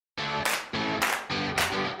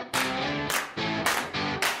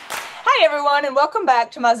Hi, everyone, and welcome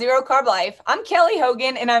back to my Zero Carb Life. I'm Kelly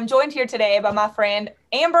Hogan, and I'm joined here today by my friend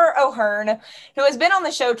Amber O'Hearn, who has been on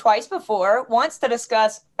the show twice before, once to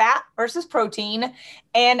discuss fat versus protein.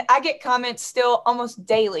 And I get comments still almost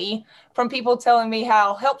daily from people telling me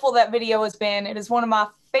how helpful that video has been. It is one of my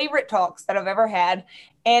favorite talks that I've ever had.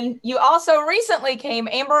 And you also recently came,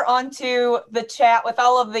 Amber, onto the chat with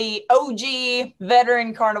all of the OG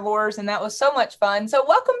veteran carnivores, and that was so much fun. So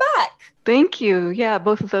welcome back. Thank you. Yeah,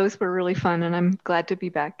 both of those were really fun, and I'm glad to be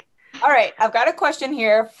back. All right, I've got a question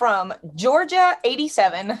here from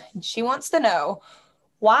Georgia87. She wants to know,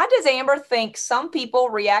 why does Amber think some people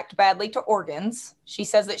react badly to organs? She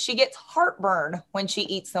says that she gets heartburn when she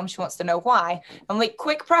eats them. She wants to know why. And like,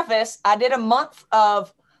 quick preface, I did a month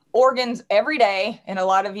of organs every day, and a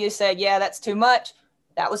lot of you said, yeah, that's too much.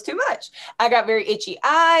 That was too much. I got very itchy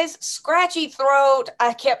eyes, scratchy throat.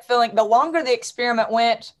 I kept feeling, the longer the experiment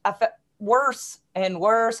went, I felt worse and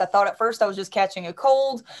worse. I thought at first I was just catching a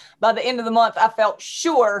cold. By the end of the month, I felt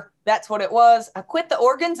sure that's what it was. I quit the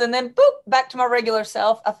organs and then boop, back to my regular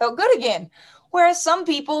self. I felt good again. Whereas some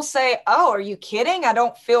people say, oh, are you kidding? I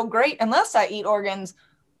don't feel great unless I eat organs.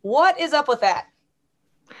 What is up with that?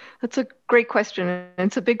 That's a great question, and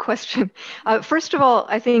it's a big question. First of all,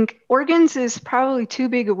 I think organs is probably too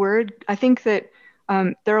big a word. I think that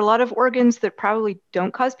there are a lot of organs that probably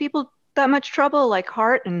don't cause people that much trouble, like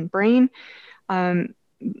heart and brain. Um,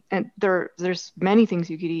 and there's many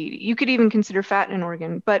things you could eat. You could even consider fat an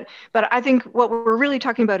organ, but I think what we're really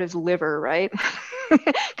talking about is liver, right?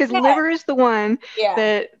 Because Yeah. liver is the one Yeah.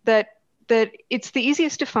 that it's the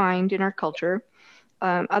easiest to find in our culture.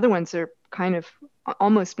 Other ones are kind of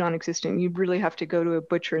almost non-existent. You'd really have to go to a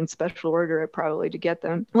butcher in special order probably to get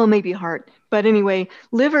them. Well, maybe heart. But anyway,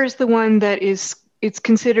 liver is the one that it's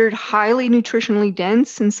considered highly nutritionally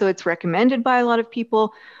dense, and so it's recommended by a lot of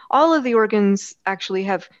people. All of the organs actually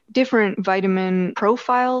have different vitamin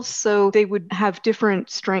profiles, so they would have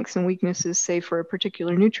different strengths and weaknesses, say, for a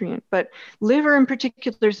particular nutrient. But liver in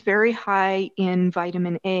particular is very high in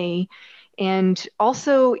vitamin A and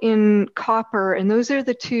also in copper, and those are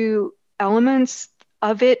the two elements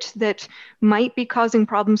of it that might be causing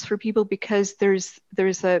problems for people because there's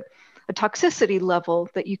a toxicity level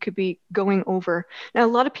that you could be going over. Now, a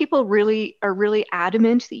lot of people are really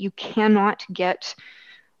adamant that you cannot get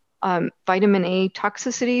vitamin A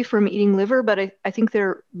toxicity from eating liver, but I think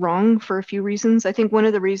they're wrong for a few reasons. I think one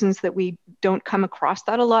of the reasons that we don't come across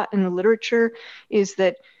that a lot in the literature is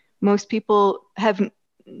that most people have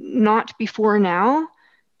not before now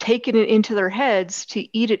taken it into their heads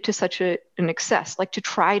to eat it to such an excess, like to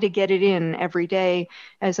try to get it in every day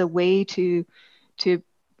as a way to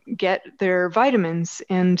get their vitamins.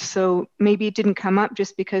 And so maybe it didn't come up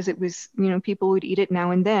just because it was, people would eat it now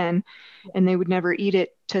and then, and they would never eat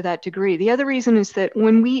it to that degree. The other reason is that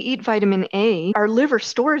when we eat vitamin A, our liver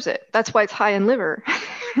stores it. That's why it's high in liver,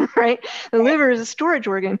 right? The liver is a storage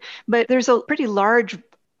organ, but there's a pretty large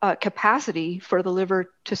capacity for the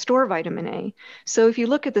liver to store vitamin A. So if you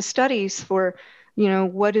look at the studies for,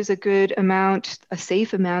 what is a good amount, a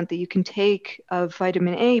safe amount that you can take of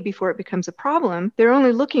vitamin A before it becomes a problem, they're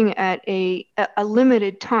only looking at a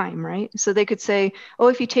limited time, right? So they could say, oh,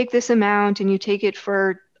 if you take this amount and you take it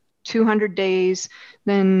for 200 days,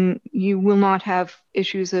 then you will not have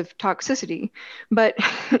issues of toxicity. But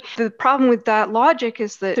the problem with that logic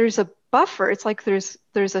is that there's a buffer. It's like there's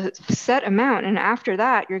a set amount, and after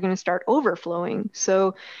that you're going to start overflowing.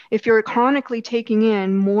 So if you're chronically taking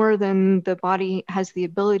in more than the body has the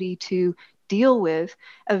ability to deal with,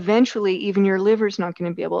 eventually even your liver's not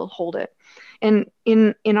going to be able to hold it. And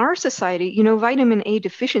in our society, vitamin A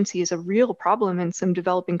deficiency is a real problem in some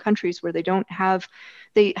developing countries where they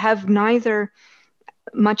have neither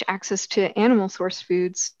much access to animal source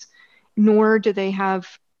foods, nor do they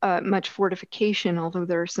have much fortification, although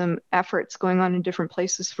there are some efforts going on in different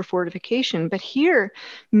places for fortification. But here,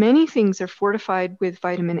 many things are fortified with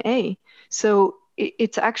vitamin A. So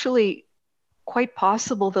it's actually quite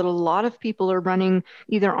possible that a lot of people are running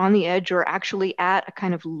either on the edge or actually at a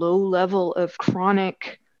kind of low level of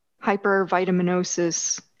chronic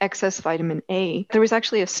hypervitaminosis, excess vitamin A. There was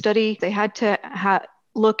actually a study, they had to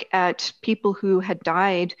look at people who had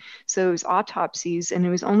died, so it was autopsies, and it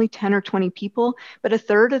was only 10 or 20 people, but a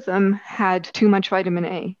third of them had too much vitamin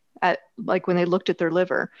A. Like when they looked at their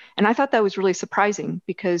liver. And I thought that was really surprising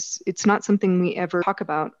because it's not something we ever talk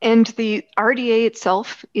about. And the RDA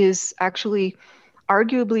itself is actually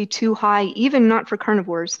arguably too high, even not for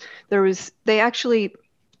carnivores.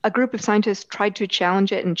 A group of scientists tried to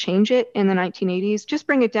challenge it and change it in the 1980s, just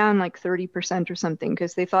bring it down like 30% or something,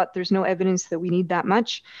 because they thought there's no evidence that we need that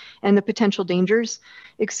much. And the potential dangers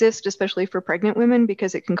exist, especially for pregnant women,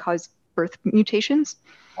 because it can cause birth mutations.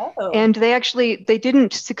 Oh. And they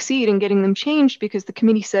didn't succeed in getting them changed because the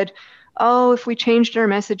committee said, oh, if we changed our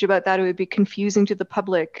message about that, it would be confusing to the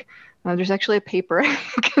public. There's actually a paper I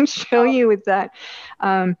can show you with that.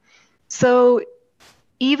 So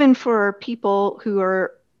even for people who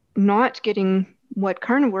are not getting what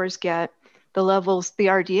carnivores get, the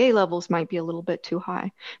RDA levels might be a little bit too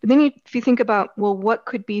high. But then if you think about, well, what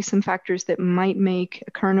could be some factors that might make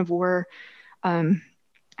a carnivore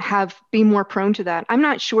be more prone to that? I'm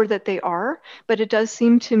not sure that they are, but it does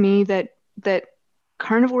seem to me that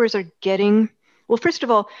carnivores are getting, well, first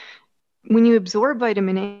of all, when you absorb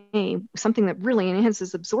vitamin A, something that really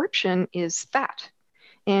enhances absorption is fat.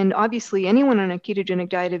 And obviously, anyone on a ketogenic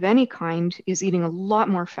diet of any kind is eating a lot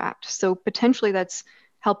more fat. So potentially that's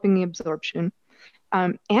helping the absorption.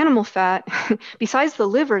 Animal fat, besides the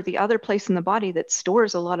liver, the other place in the body that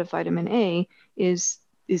stores a lot of vitamin A is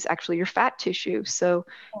actually your fat tissue. So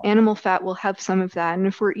animal fat will have some of that. And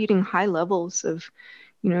if we're eating high levels of,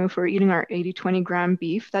 if we're eating our 80-20 gram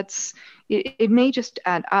beef, it may just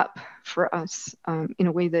add up for us in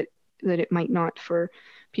a way that it might not for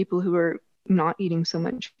people who are not eating so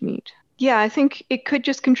much meat. Yeah, I think it could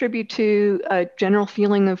just contribute to a general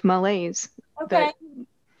feeling of malaise. Okay.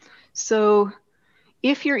 So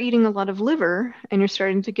if you're eating a lot of liver and you're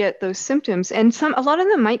starting to get those symptoms, and a lot of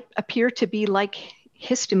them might appear to be like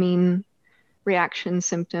histamine reaction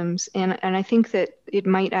symptoms, and I think that it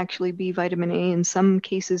might actually be vitamin A in some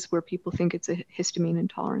cases where people think it's a histamine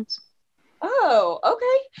intolerance. Oh,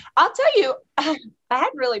 okay. I'll tell you, I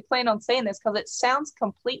hadn't really planned on saying this because it sounds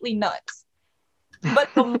completely nuts. But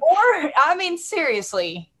the more, I mean,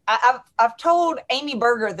 seriously, I've told Amy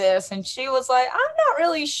Berger this, and she was like, I'm not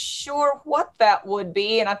really sure what that would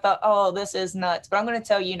be. And I thought, oh, this is nuts. But I'm going to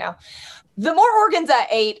tell you now. The more organs I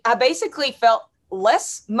ate, I basically felt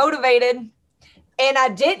less motivated, and I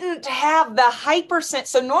didn't have the hypersense.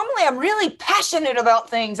 So normally I'm really passionate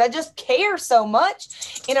about things. I just care so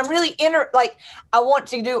much. And I'm really I want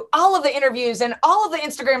to do all of the interviews and all of the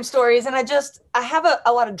Instagram stories. And I have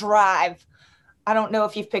a lot of drive. I don't know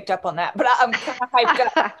if you've picked up on that, but I'm kind of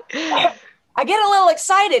hyped up. I get a little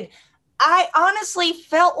excited. I honestly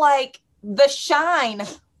felt like the shine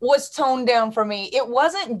was toned down for me. It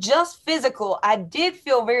wasn't just physical. I did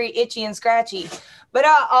feel very itchy and scratchy, but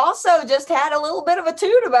I also just had a little bit of a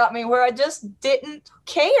toot about me where I just didn't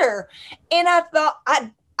care. And I thought,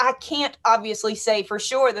 I can't obviously say for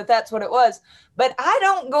sure that that's what it was, but I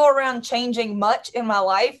don't go around changing much in my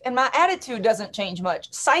life, and my attitude doesn't change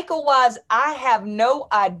much. Cycle-wise, I have no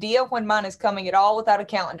idea when mine is coming at all without a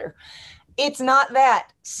calendar. It's not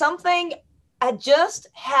that. I just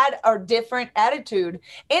had a different attitude.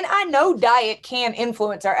 And I know diet can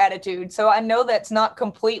influence our attitude, so I know that's not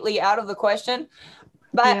completely out of the question.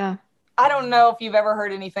 But yeah. I don't know if you've ever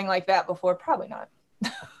heard anything like that before. Probably not.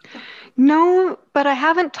 No, but I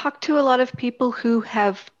haven't talked to a lot of people who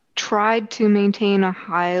have tried to maintain a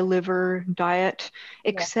high liver diet,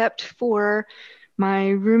 except for my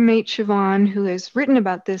roommate, Siobhan, who has written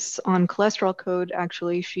about this on Cholesterol Code.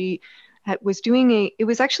 Actually, she was it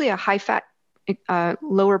was actually a high fat,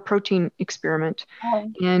 lower protein experiment.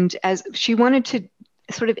 Oh. And as she wanted to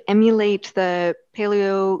sort of emulate the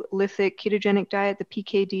Paleolithic ketogenic diet, the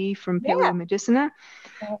PKD from Paleomedicina,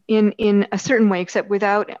 in a certain way, except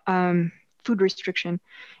without food restriction.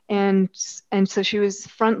 And so she was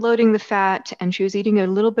front loading the fat, and she was eating a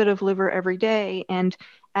little bit of liver every day. And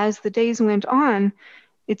as the days went on,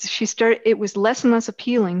 it was less and less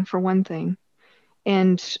appealing, for one thing.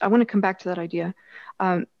 And I want to come back to that idea.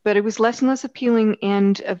 But it was less and less appealing,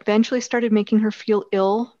 and eventually started making her feel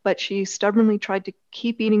ill, but she stubbornly tried to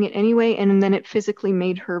keep eating it anyway, and then it physically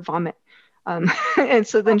made her vomit. And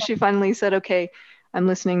so then she finally said, okay, I'm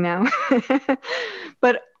listening now.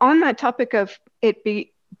 But on that topic of it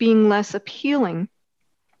being less appealing,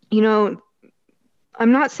 I'm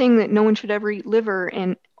not saying that no one should ever eat liver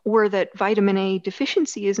or that vitamin A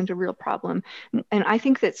deficiency isn't a real problem. And I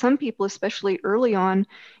think that some people, especially early on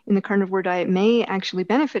in the carnivore diet, may actually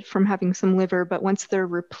benefit from having some liver, but once they're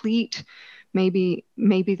replete, maybe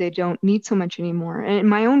they don't need so much anymore. And in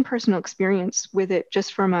my own personal experience with it,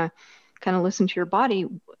 just from a kind of listen to your body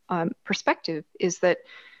perspective, is that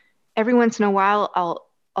every once in a while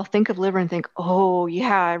I'll think of liver and think, oh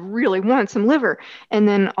yeah, I really want some liver. And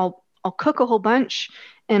then I'll cook a whole bunch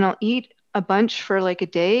and I'll eat a bunch for like a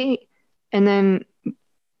day, and then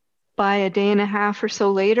by a day and a half or so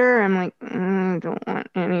later, I'm like, I don't want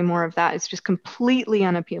any more of that. It's just completely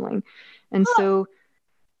unappealing. And so,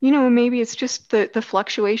 maybe it's just the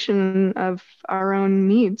fluctuation of our own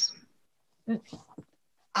needs.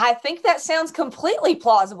 I think that sounds completely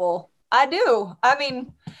plausible. I do. I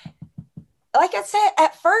mean, like I said,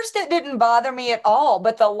 at first it didn't bother me at all,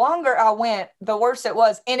 but the longer I went, the worse it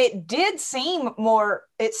was. And it seemed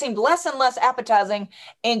less and less appetizing.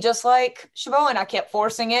 And just like Siobhan, I kept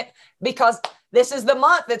forcing it because this is the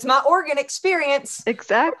month. It's my organ experience.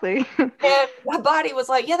 Exactly. And my body was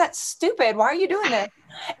like, yeah, that's stupid. Why are you doing this?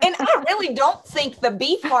 And I really don't think the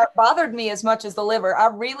beef heart bothered me as much as the liver. I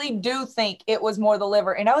really do think it was more the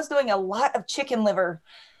liver. And I was doing a lot of chicken liver.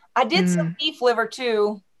 I did some beef liver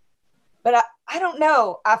too, but I don't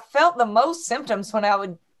know. I felt the most symptoms when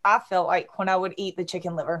I felt like when I would eat the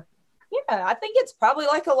chicken liver. Yeah, I think it's probably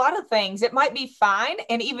like a lot of things. It might be fine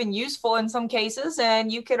and even useful in some cases,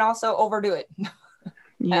 and you can also overdo it.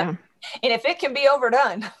 Yeah. And if it can be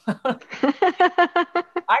overdone,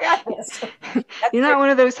 I got this. You're not one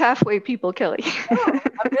of those halfway people, Kelly. No, I'm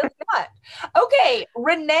really not. Okay,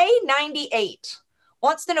 Renee 98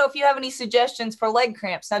 wants to know if you have any suggestions for leg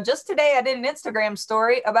cramps. Now, just today I did an Instagram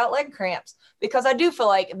story about leg cramps because I do feel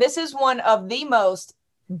like this is one of the most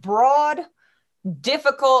broad,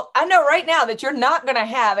 difficult. I know right now that you're not going to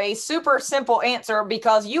have a super simple answer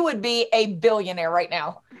because you would be a billionaire right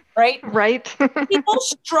now, right? Right. People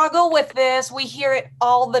struggle with this. We hear it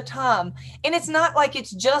all the time. And it's not like it's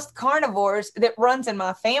just carnivores that runs in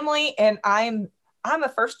my family. And I'm a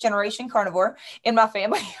first generation carnivore in my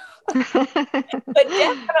family. But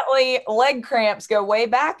definitely leg cramps go way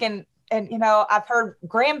back. And you know, I've heard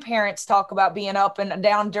grandparents talk about being up and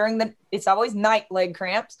down it's always night leg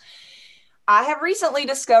cramps. I have recently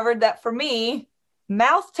discovered that for me,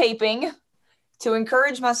 mouth taping to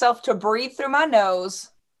encourage myself to breathe through my nose.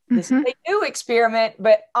 This is a new experiment,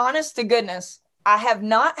 but honest to goodness, I have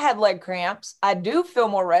not had leg cramps. I do feel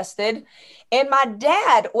more rested. And my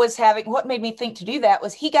dad was what made me think to do that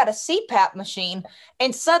was he got a CPAP machine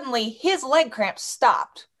and suddenly his leg cramps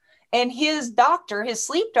stopped. And his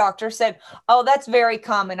sleep doctor said, oh, that's very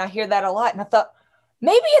common. I hear that a lot. And I thought,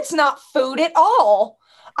 maybe it's not food at all.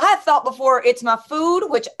 I thought before it's my food,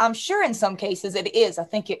 which I'm sure in some cases it is. I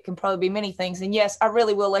think it can probably be many things. And yes, I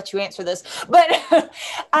really will let you answer this. But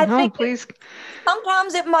I think please.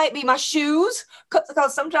 Sometimes it might be my shoes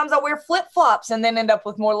because sometimes I wear flip-flops and then end up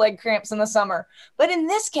with more leg cramps in the summer. But in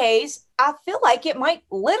this case, I feel like it might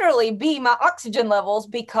literally be my oxygen levels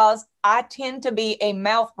because I tend to be a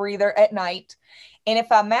mouth breather at night. And if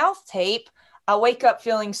I mouth tape, I wake up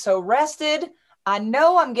feeling so rested. I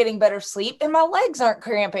know I'm getting better sleep and my legs aren't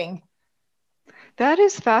cramping. That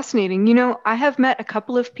is fascinating. You know, I have met a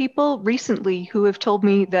couple of people recently who have told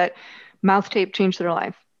me that mouth tape changed their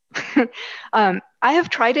life. I have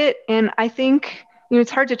tried it and I think, you know, it's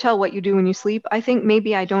hard to tell what you do when you sleep. I think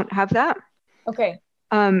maybe I don't have that. Okay.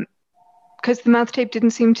 Because the mouth tape didn't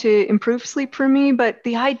seem to improve sleep for me, but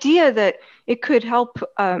the idea that it could help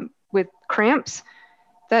with cramps,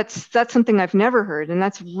 that's something I've never heard, and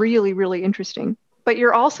that's really, really interesting. But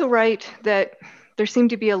you're also right that there seem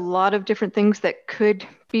to be a lot of different things that could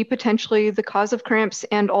be potentially the cause of cramps,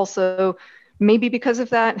 and also maybe because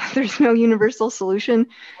of that, there's no universal solution.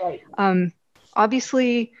 Right.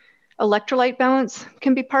 Obviously, electrolyte balance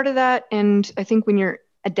can be part of that, and I think when you're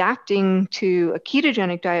adapting to a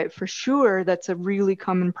ketogenic diet, for sure, that's a really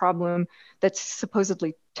common problem that's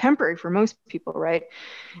supposedly temporary for most people, right?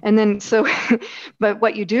 And then but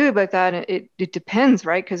what you do about that, it depends,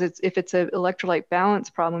 right? Because if it's an electrolyte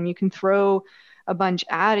balance problem, you can throw a bunch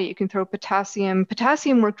at it. You can throw potassium.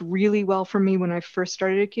 Potassium worked really well for me when I first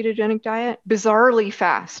started a ketogenic diet. Bizarrely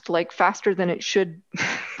fast, like faster than it should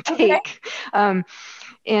take. Okay.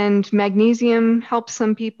 And magnesium helps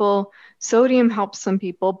some people. Sodium helps some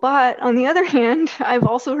people. But on the other hand, I've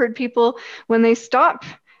also heard people, when they stop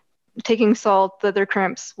taking salt, that their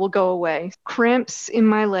cramps will go away. Cramps in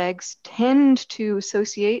my legs tend to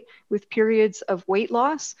associate with periods of weight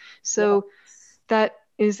loss. So that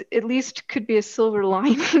is at least could be a silver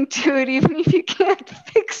lining to it, even if you can't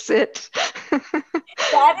fix it.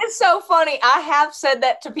 That is so funny. I have said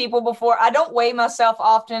that to people before. I don't weigh myself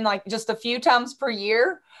often, like just a few times per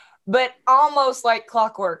year, but almost like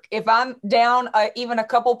clockwork. If I'm down even a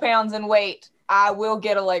couple pounds in weight, I will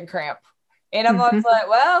get a leg cramp. And I'm always like,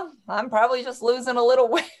 well, I'm probably just losing a little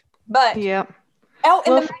weight. But yeah. Oh,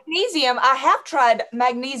 and the magnesium, I have tried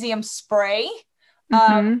magnesium spray.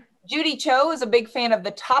 Judy Cho is a big fan of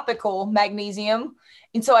the topical magnesium.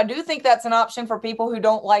 And so I do think that's an option for people who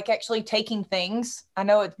don't like actually taking things. I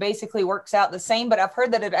know it basically works out the same, but I've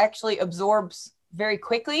heard that it actually absorbs very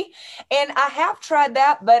quickly. And I have tried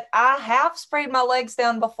that, but I have sprayed my legs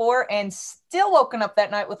down before and still woken up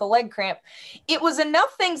that night with a leg cramp. It was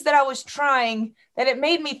enough things that I was trying that it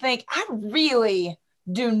made me think, I really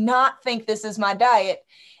do not think this is my diet.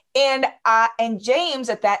 And James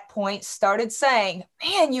at that point started saying,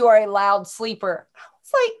 "Man, you are a loud sleeper." I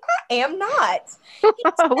was like, "I am not." He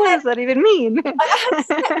What said, does that even mean? I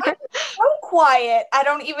said, "I'm so quiet. I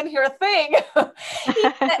don't even hear a thing." He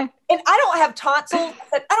said, and I don't have tonsils. I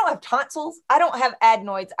said, "I don't have tonsils. I don't have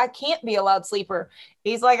adenoids. I can't be a loud sleeper."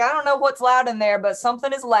 He's like, "I don't know what's loud in there, but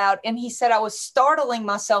something is loud." And he said, "I was startling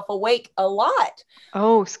myself awake a lot."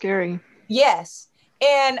 Oh, scary. Yes.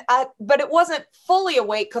 But it wasn't fully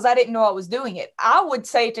awake because I didn't know I was doing it. I would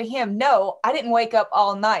say to him, "No, I didn't wake up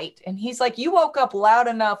all night." And he's like, "You woke up loud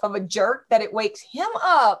enough of a jerk that it wakes him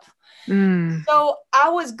up." Mm. So I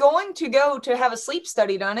was going to go to have a sleep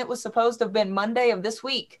study done. It was supposed to have been Monday of this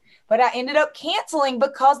week, but I ended up canceling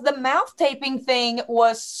because the mouth taping thing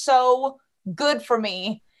was so good for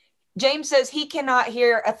me. James says he cannot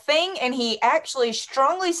hear a thing, and he actually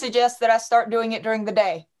strongly suggests that I start doing it during the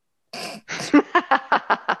day.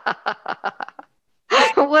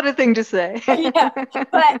 What a thing to say. Yeah.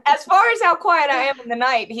 But as far as how quiet I am in the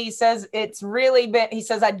night, he says it's really been, he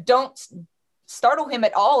says I don't startle him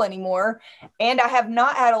at all anymore. And I have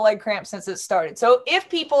not had a leg cramp since it started. So if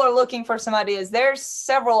people are looking for some ideas, there's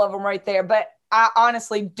several of them right there. But I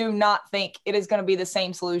honestly do not think it is going to be the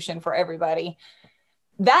same solution for everybody.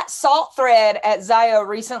 That salt thread at Zio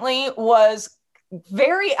recently was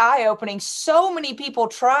very eye-opening. So many people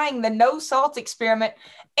trying the no salt experiment,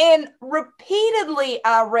 and repeatedly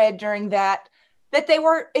I read during that they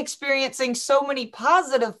were experiencing so many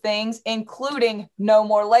positive things, including no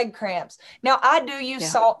more leg cramps. Now, I do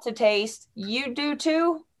use salt to taste. You do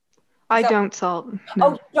too? I don't salt. No.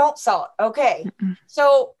 Oh, don't salt. Okay. Mm-mm.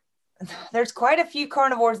 So there's quite a few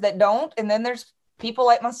carnivores that don't, and then there's people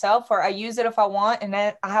like myself where I use it if I want, and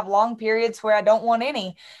then I have long periods where I don't want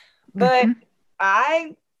any. But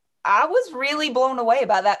I was really blown away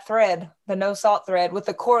by that thread, the no salt thread, with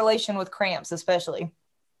the correlation with cramps, especially.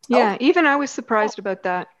 Yeah, even I was surprised about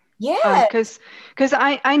that. Yeah. Because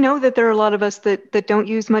I know that there are a lot of us that don't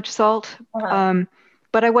use much salt,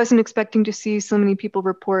 but I wasn't expecting to see so many people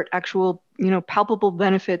report actual, palpable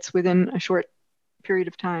benefits within a short period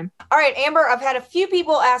of time. All right, Amber, I've had a few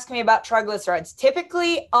people ask me about triglycerides.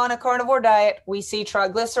 Typically on a carnivore diet, we see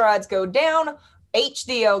triglycerides go down,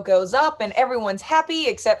 HDL goes up, and everyone's happy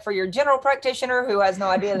except for your general practitioner who has no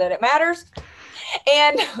idea that it matters.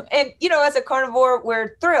 And as a carnivore,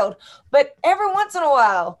 we're thrilled. But every once in a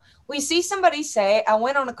while, we see somebody say, "I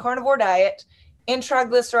went on a carnivore diet and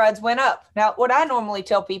triglycerides went up." Now, what I normally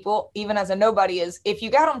tell people, even as a nobody, is if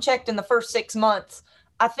you got them checked in the first 6 months,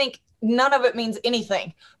 I think none of it means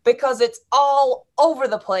anything because it's all over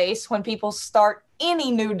the place when people start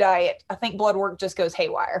any new diet. I think blood work just goes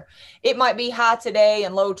haywire. It might be high today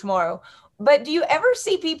and low tomorrow. But do you ever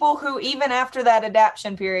see people who, even after that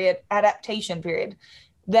adaptation period,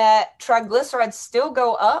 that triglycerides still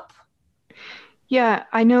go up? Yeah,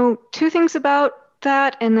 I know two things about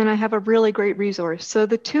that, and then I have a really great resource. So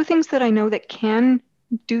the two things that I know that can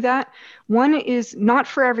do that, one is not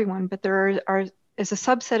for everyone, but there is a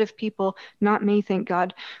subset of people, not me, thank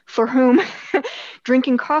God, for whom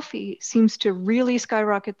drinking coffee seems to really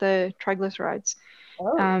skyrocket the triglycerides.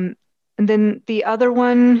 Oh. And then the other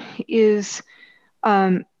one is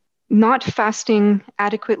not fasting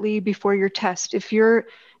adequately before your test. If you're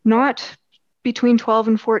not between 12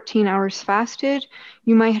 and 14 hours fasted,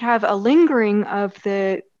 you might have a lingering of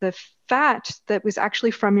the fat that was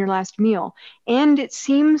actually from your last meal. And it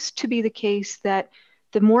seems to be the case that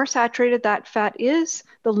the more saturated that fat is,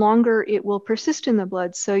 the longer it will persist in the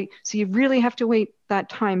blood. So you really have to wait that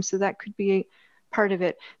time. So that could be part of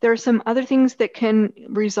it. There are some other things that can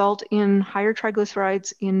result in higher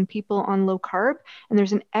triglycerides in people on low carb. And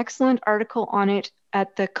there's an excellent article on it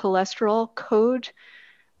at the Cholesterol Code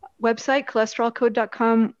website,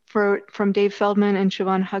 cholesterolcode.com, from Dave Feldman and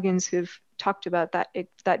Siobhan Huggins, who've talked about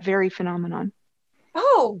that very phenomenon.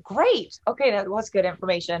 Oh, great. Okay, that was good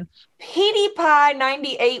information.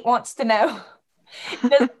 PewDiePie98 wants to know,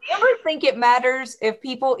 does Amber think it matters if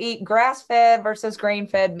people eat grass-fed versus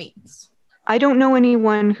grain-fed meats? I don't know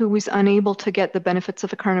anyone who was unable to get the benefits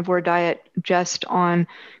of a carnivore diet just on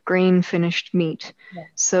grain-finished meat. Yeah.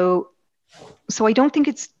 So I don't think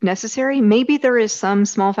it's necessary. Maybe there is some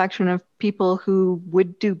small fraction of people who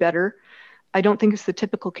would do better. I don't think it's the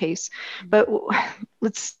typical case. But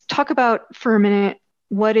let's talk about for a minute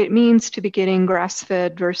what it means to be getting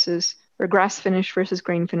grass-fed versus or grass-finished versus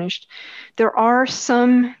grain-finished. There are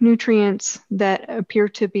some nutrients that appear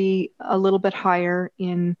to be a little bit higher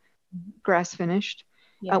in grass-finished.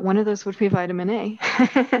 Yeah. One of those would be vitamin A.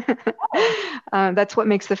 That's what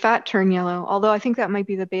makes the fat turn yellow, although I think that might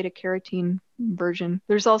be the beta-carotene version.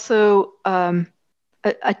 There's also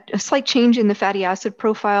a slight change in the fatty acid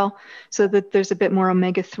profile so that there's a bit more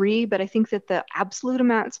omega-3, but I think that the absolute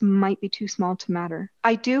amounts might be too small to matter.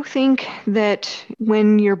 I do think that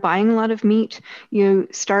when you're buying a lot of meat, you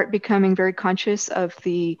start becoming very conscious of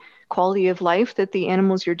the quality of life that the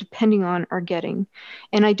animals you're depending on are getting.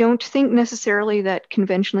 And I don't think necessarily that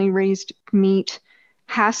conventionally raised meat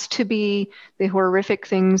has to be the horrific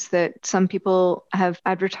things that some people have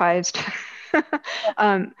advertised.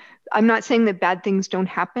 I'm not saying that bad things don't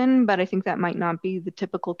happen, but I think that might not be the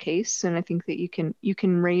typical case. And I think that you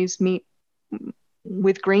can raise meat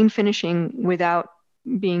with grain finishing without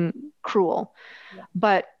being cruel. Yeah.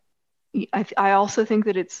 But I also think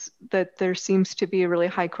that there seems to be a really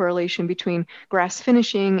high correlation between grass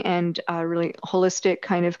finishing and really holistic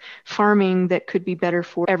kind of farming that could be better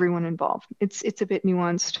for everyone involved. It's a bit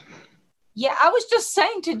nuanced. Yeah, I was just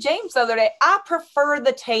saying to James the other day, I prefer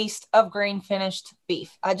the taste of grain finished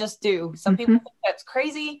beef. I just do. Some people think that's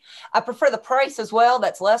crazy. I prefer the price as well.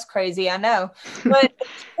 That's less crazy, I know. But the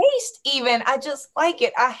taste even, I just like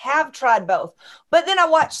it. I have tried both. But then I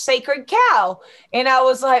watched Sacred Cow and I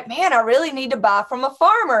was like, man, I really need to buy from a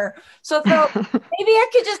farmer. So I thought maybe I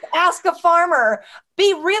could just ask a farmer,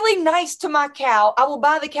 be really nice to my cow. I will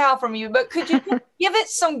buy the cow from you, but could you give it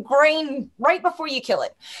some grain right before you kill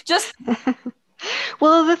it? Just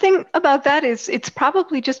well, the thing about that is it's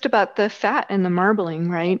probably just about the fat and the marbling,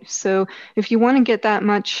 right? So if you want to get that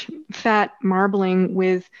much fat marbling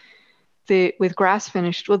with grass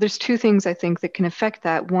finished, well, there's two things I think that can affect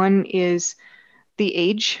that. One is the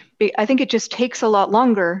age. I think it just takes a lot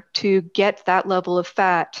longer to get that level of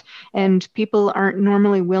fat, and people aren't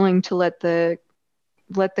normally willing to let the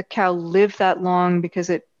cow live that long because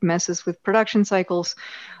it messes with production cycles.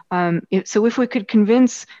 So if we could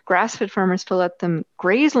convince grass-fed farmers to let them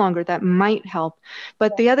graze longer, that might help.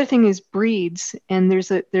 But the other thing is breeds, and there's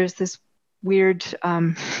this weird,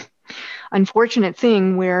 unfortunate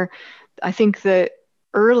thing where I think the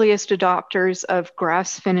earliest adopters of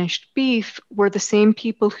grass-finished beef were the same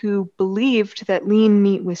people who believed that lean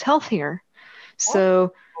meat was healthier.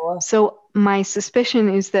 So my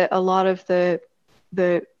suspicion is that a lot of the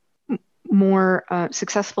more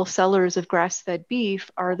successful sellers of grass-fed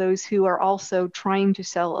beef are those who are also trying to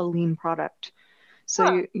sell a lean product.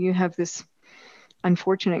 So you have this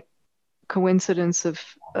unfortunate coincidence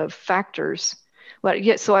of factors. But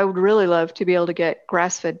yet, so I would really love to be able to get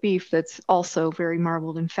grass-fed beef that's also very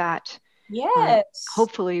marbled and fat. yes.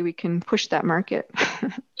 Hopefully we can push that market.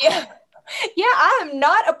 Yeah. Yeah, I am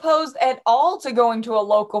not opposed at all to going to a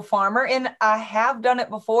local farmer, and I have done it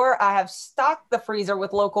before. I have stocked the freezer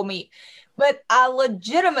with local meat, but I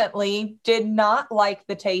legitimately did not like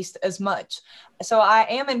the taste as much. So I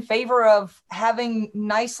am in favor of having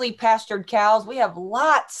nicely pastured cows. We have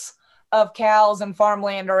lots of cows and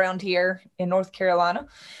farmland around here in North Carolina,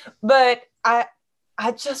 but I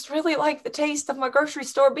just really like the taste of my grocery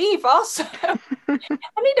store beef also. I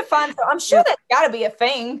need to find some. I'm sure that's got to be a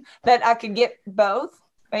thing that I could get both,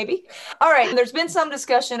 maybe. All right. There's been some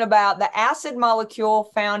discussion about the acid molecule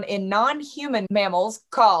found in non-human mammals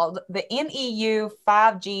called the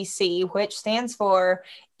NEU5GC, which stands for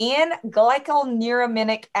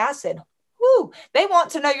N-glyconeuramic acid. Woo! They want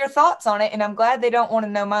to know your thoughts on it, and I'm glad they don't want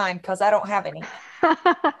to know mine because I don't have any.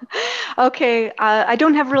 Okay, I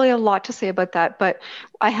don't have really a lot to say about that, but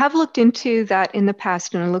I have looked into that in the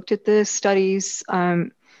past, and I looked at the studies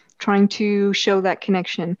trying to show that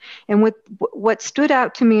connection. And what stood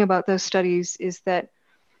out to me about those studies is that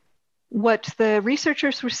what the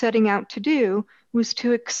researchers were setting out to do was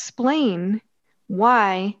to explain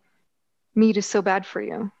why meat is so bad for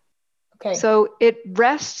you. Okay. So it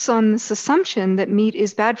rests on this assumption that meat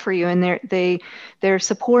is bad for you, and they're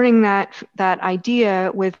supporting that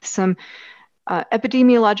idea with some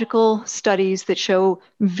epidemiological studies that show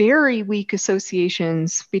very weak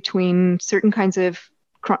associations between certain kinds of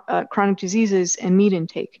chronic diseases and meat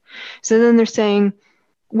intake. So then they're saying,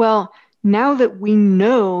 well, now that we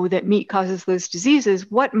know that meat causes those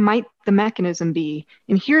diseases, what might the mechanism be?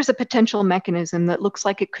 And here's a potential mechanism that looks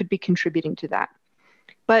like it could be contributing to that.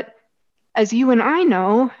 But as you and I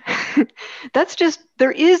know,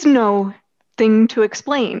 there is no thing to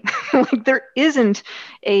explain. Like there isn't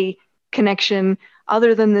a connection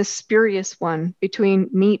other than this spurious one between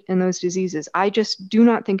meat and those diseases. I just do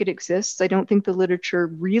not think it exists. I don't think the literature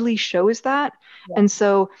really shows that. Yeah. And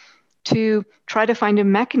so to try to find a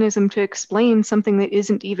mechanism to explain something that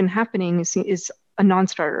isn't even happening is a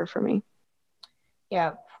non-starter for me.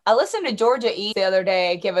 Yeah. I listened to Georgia E. the other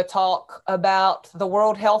day give a talk about the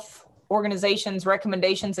World Health Organization's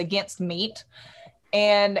recommendations against meat.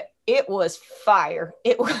 and it was fire.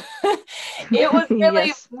 It was, it was really,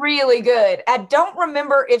 Yes. really good. I don't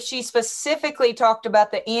remember if she specifically talked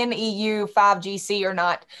about the NEU5GC or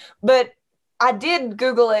not, but I did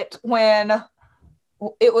Google it when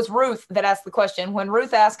it was Ruth that asked the question. When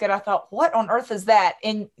Ruth asked it, I thought, what on earth is that?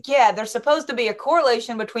 And yeah, there's supposed to be a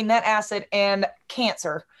correlation between that acid and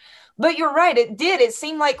cancer. But you're right, it did. It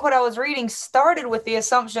seemed like what I was reading started with the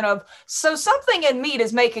assumption of, so something in meat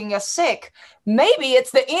is making us sick. Maybe it's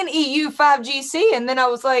the NEU5GC. And then I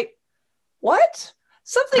was like, what?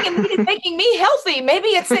 Something in meat is making me healthy. Maybe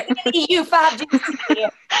it's the NEU5GC.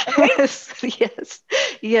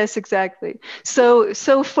 Yes, exactly. So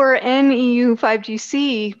for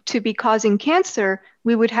NEU5GC to be causing cancer,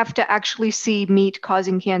 we would have to actually see meat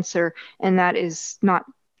causing cancer, and that is not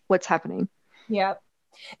what's happening. Yeah.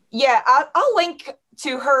 Yeah, I'll link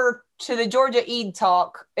to the Georgia Eid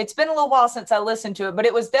talk. It's been a little while since I listened to it, but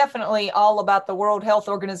it was definitely all about the World Health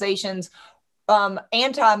Organization's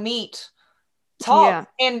anti-meat talk. Yeah.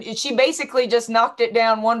 And she basically just knocked it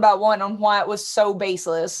down one by one on why it was so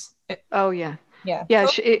baseless. Oh, yeah. Yeah. Yeah,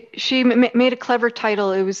 she made a clever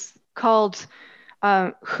title. It was called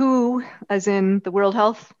WHO, as in the World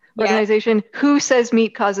Health Organization, Who Says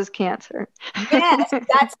Meat Causes Cancer? Yes,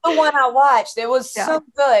 that's the one I watched. It was so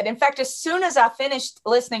good. In fact, as soon as I finished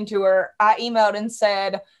listening to her, I emailed and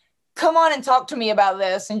said, come on and talk to me about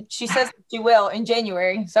this. And she says that she will in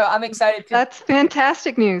January. So I'm excited. That's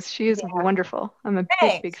fantastic news. She is wonderful. I'm a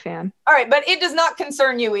big fan. All right, but it does not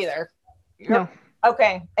concern you either. No.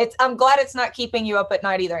 Okay. I'm glad it's not keeping you up at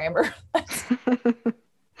night either, Amber.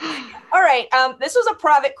 All right. This was a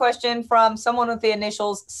private question from someone with the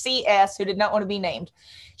initials CS who did not want to be named.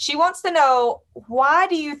 She wants to know, why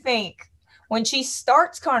do you think when she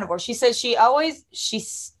starts carnivore, she says she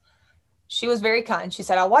was very kind. She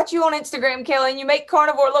said, I watch you on Instagram, Kelly, and you make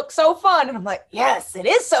carnivore look so fun. And I'm like, yes, it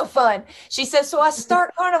is so fun. She says, so I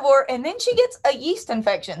start carnivore, and then she gets a yeast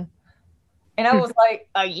infection. And I was like,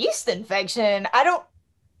 a yeast infection?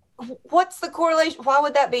 What's the correlation? Why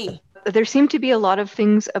would that be? There seem to be a lot of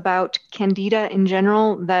things about candida in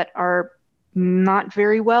general that are not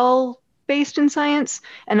very well based in science,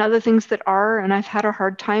 and other things that are. And I've had a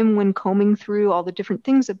hard time when combing through all the different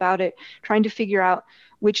things about it, trying to figure out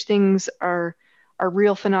which things are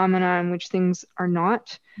real phenomena and which things are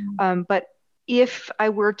not. But if I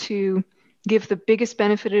were to give the biggest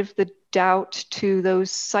benefit of the doubt to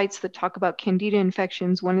those sites that talk about candida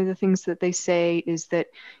infections, one of the things that they say is that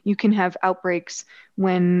you can have outbreaks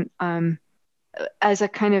when, as a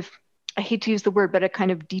kind of, I hate to use the word, but a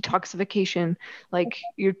kind of detoxification, like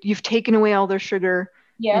you've taken away all their sugar,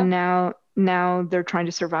 and now they're trying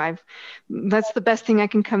to survive. That's the best thing I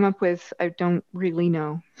can come up with. I don't really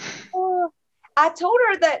know. I told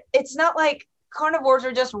her that it's not like carnivores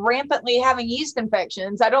are just rampantly having yeast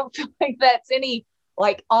infections. I don't feel like that's any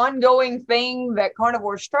like ongoing thing that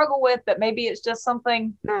carnivores struggle with, that maybe it's just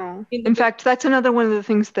something. No. In fact, that's another one of the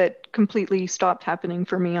things that completely stopped happening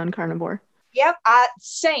for me on carnivore. Yep.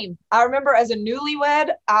 Same. I remember as a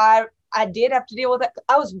newlywed, I did have to deal with it.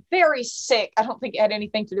 I was very sick. I don't think it had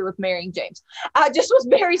anything to do with marrying James. I just was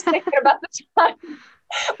very sick at about the time.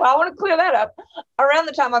 Well, I want to clear that up. Around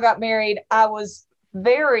the time I got married, I was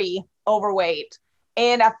very overweight,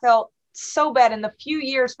 and I felt so bad. In the few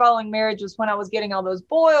years following marriage was when I was getting all those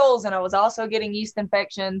boils, and I was also getting yeast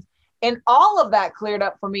infections, and all of that cleared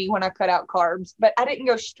up for me when I cut out carbs. But I didn't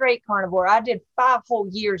go straight carnivore. I did 5 whole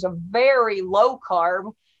years of very low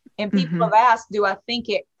carb, and people have asked, do I think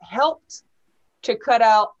it helped to cut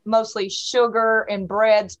out mostly sugar and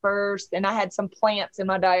breads first? And I had some plants in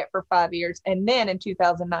my diet for 5 years, and then in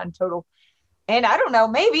 2009 total. And I don't know,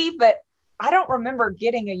 maybe, but I don't remember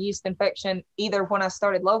getting a yeast infection either when I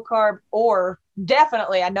started low carb, or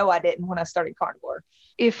definitely I know I didn't when I started carnivore.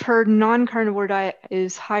 If her non-carnivore diet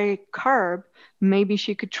is high carb, maybe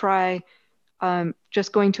she could try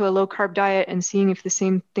just going to a low carb diet and seeing if the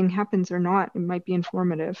same thing happens or not. It might be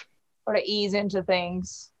informative. Or to ease into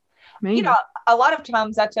things. Maybe. You know, a lot of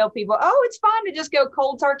times I tell people, oh, it's fine to just go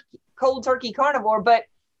cold turkey carnivore, but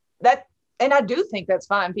and I do think that's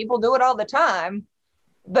fine. People do it all the time.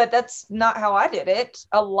 But that's not how I did it.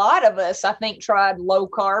 A lot of us, I think, tried low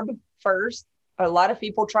carb first. A lot of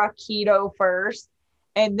people try keto first,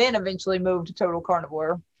 and then eventually moved to total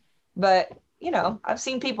carnivore. But, you know, I've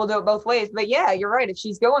seen people do it both ways. But yeah, you're right. If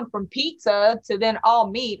she's going from pizza to then all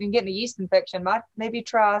meat and getting a yeast infection, might maybe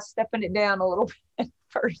try stepping it down a little bit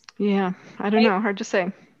first. Yeah, I don't know. Hard to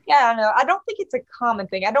say. Yeah, I know. I don't think it's a common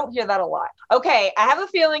thing. I don't hear that a lot. Okay, I have a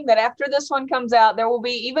feeling that after this one comes out, there will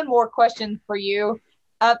be even more questions for you.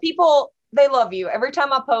 People, they love you. Every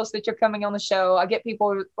time I post that you're coming on the show, I get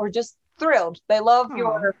people who are just thrilled. They love Aw.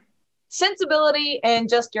 your sensibility and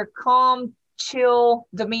just your calm, chill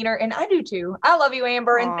demeanor. And I do too. I love you,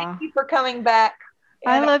 Amber, and thank Aw. you for coming back.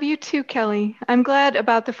 I And love you too, Kelly. I'm glad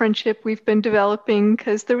about the friendship we've been developing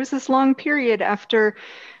because there was this long period after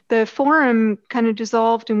the forum kind of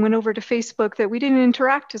dissolved and went over to Facebook that we didn't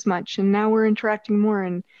interact as much. And now we're interacting more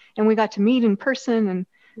and we got to meet in person. And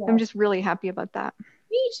I'm yes, just really happy about that.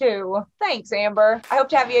 me too. Thanks, Amber. I hope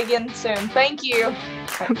to have you again soon. Thank you.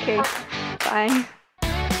 Okay, bye.